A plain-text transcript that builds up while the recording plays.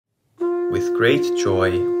With great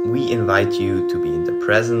joy, we invite you to be in the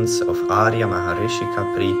presence of Arya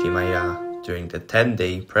Maharishikaa Priti Maya during the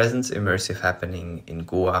 10-day Presence Immersive happening in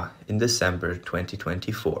Goa in December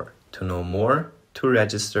 2024. To know more, to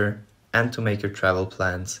register, and to make your travel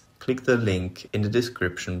plans, click the link in the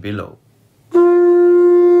description below.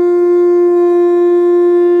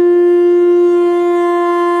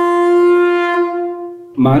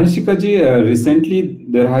 Maharishikaa ji, recently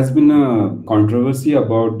there has been a controversy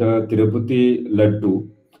about the Tirupati Laddu,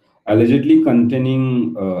 allegedly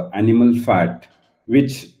containing animal fat,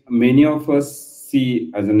 which many of us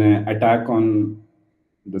see as an attack on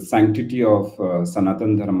the sanctity of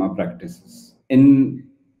Sanatana Dharma practices. In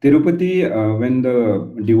Tirupati, when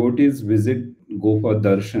the devotees go for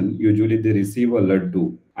darshan, usually they receive a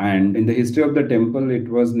laddu. And in the history of the temple, it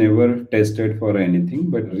was never tested for anything.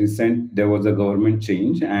 But there was a government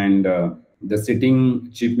change, and the sitting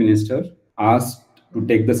chief minister asked to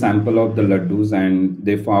take the sample of the laddus, and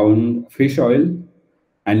they found fish oil,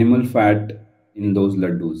 animal fat in those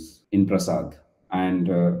laddus in prasad. And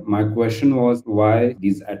my question was why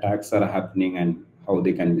these attacks are happening and how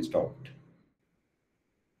they can be stopped.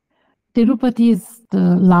 Tirupati is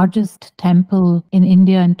the largest temple in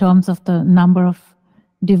India in terms of the number of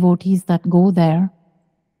devotees that go there.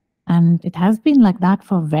 And it has been like that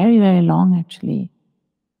for very, very long, actually.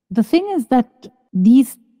 The thing is that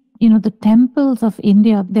these, the temples of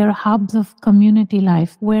India, they're hubs of community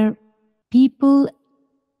life where people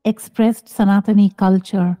expressed Sanatani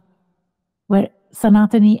culture, where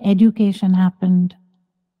Sanatani education happened.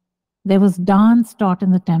 There was dance taught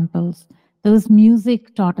in the temples. There was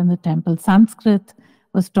music taught in the temples. Sanskrit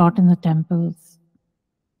was taught in the temples.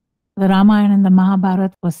 The Ramayana and the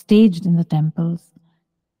Mahabharata was staged in the temples.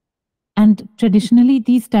 And traditionally,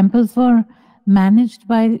 these temples were managed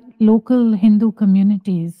by local Hindu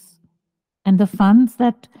communities. And the funds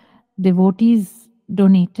that devotees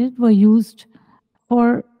donated were used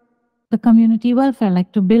for the community welfare,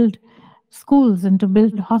 like to build schools and to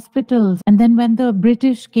build hospitals. And then when the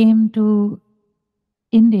British came to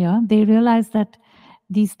India, they realized that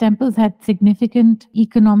these temples had significant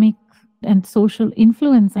economic and social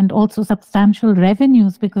influence and also substantial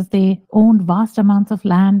revenues because they owned vast amounts of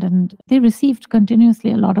land and they received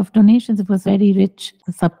continuously a lot of donations. It was very rich,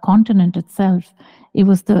 the subcontinent itself. It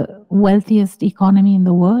was the wealthiest economy in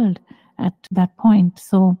the world at that point.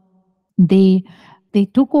 So they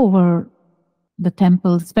took over the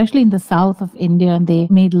temples, especially in the south of India, and they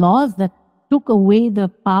made laws that took away the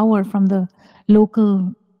power from the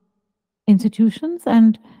local institutions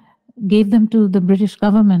and gave them to the British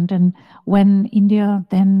government. And when India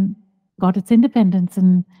then got its independence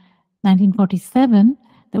in 1947,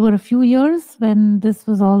 there were a few years when this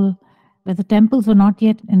was all, where the temples were not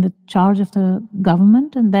yet in the charge of the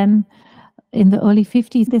government. And then in the early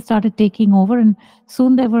 50s, they started taking over. And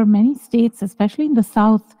soon there were many states, especially in the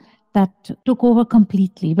south, that took over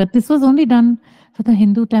completely. But this was only done for the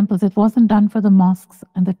Hindu temples. It wasn't done for the mosques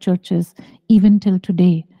and the churches, even till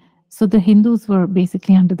today. So the Hindus were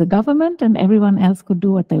basically under the government and everyone else could do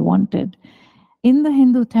what they wanted. In the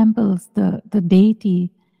Hindu temples, the deity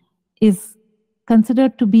is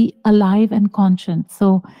considered to be alive and conscious.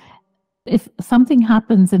 So if something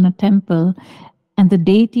happens in a temple and the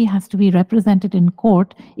deity has to be represented in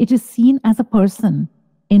court, it is seen as a person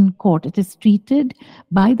in court. It is treated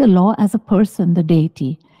by the law as a person, the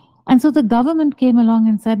deity. And so the government came along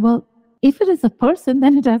and said, well, if it is a person,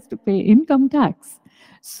 then it has to pay income tax.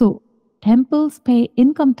 So temples pay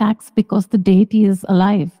income tax because the deity is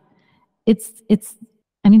alive. I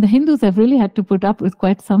mean, the Hindus have really had to put up with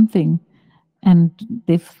quite something, and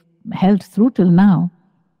they've held through till now.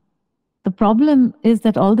 The problem is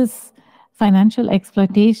that all this financial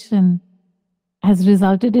exploitation has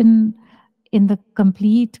resulted in the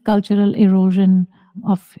complete cultural erosion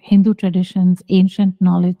of Hindu traditions, ancient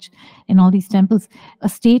knowledge in all these temples. A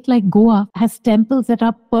state like Goa has temples that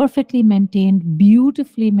are perfectly maintained,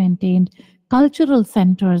 beautifully maintained, cultural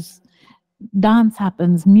centers. Dance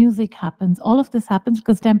happens, music happens, all of this happens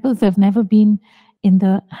because temples have never been in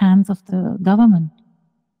the hands of the government.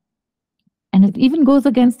 And it even goes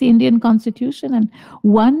against the Indian constitution, and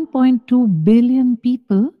 1.2 billion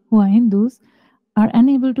people who are Hindus are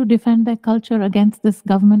unable to defend their culture against this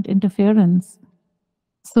government interference.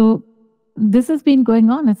 So this has been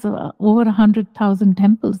going on. It's over 100,000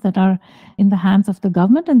 temples that are in the hands of the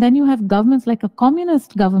government. And then you have governments like a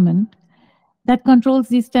communist government that controls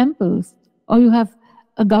these temples. Or you have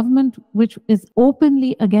a government which is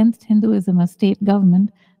openly against Hinduism, a state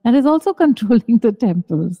government, that is also controlling the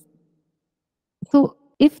temples. So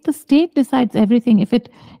if the state decides everything, if it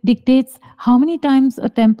dictates how many times a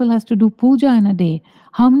temple has to do puja in a day,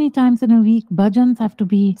 how many times in a week bhajans have to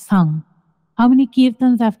be sung, how many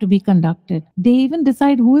kirtans have to be conducted, they even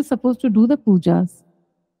decide who is supposed to do the pujas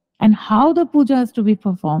and how the puja is to be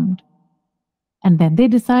performed. And then they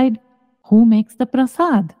decide who makes the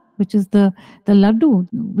prasad, which is the laddu,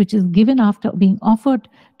 which is given after being offered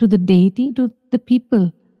to the deity, to the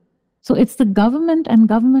people. So it's the government and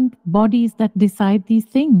government bodies that decide these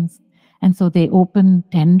things. And so they open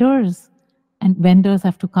tenders and vendors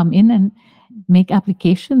have to come in and make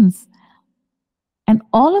applications. And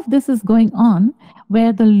all of this is going on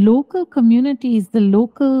where the local communities, the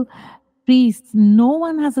local priests, no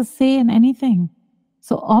one has a say in anything.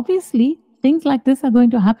 So obviously, things like this are going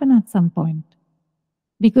to happen at some point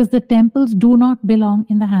because the temples do not belong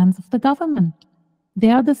in the hands of the government. They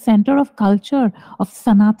are the center of culture, of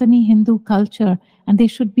Sanatani Hindu culture, and they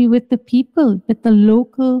should be with the people, with the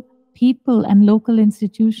local people and local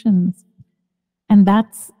institutions. And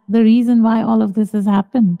that's the reason why all of this has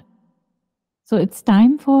happened. So it's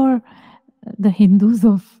time for the Hindus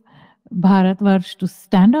of Bharatvarsh to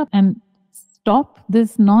stand up and stop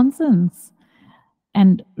this nonsense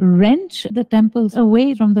and wrench the temples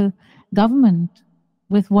away from the government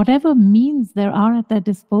with whatever means there are at their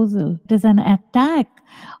disposal. It is an attack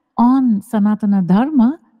on Sanatana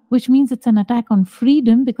Dharma, which means it's an attack on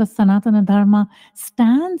freedom because Sanatana Dharma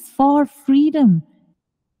stands for freedom.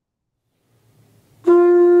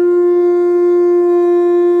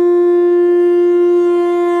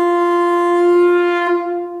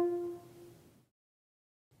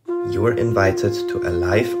 You are invited to a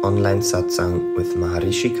live online satsang with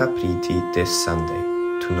Maharishikaa Preeti this Sunday.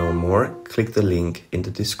 To know more, click the link in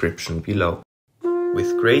the description below.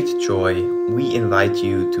 With great joy, we invite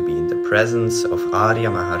you to be in the presence of Arya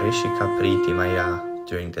Maharishikaa Preeti Maya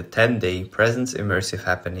during the 10-day Presence Immersive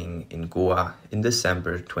happening in Goa in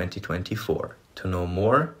December 2024. To know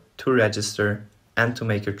more, to register, and to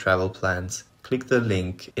make your travel plans, click the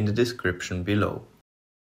link in the description below.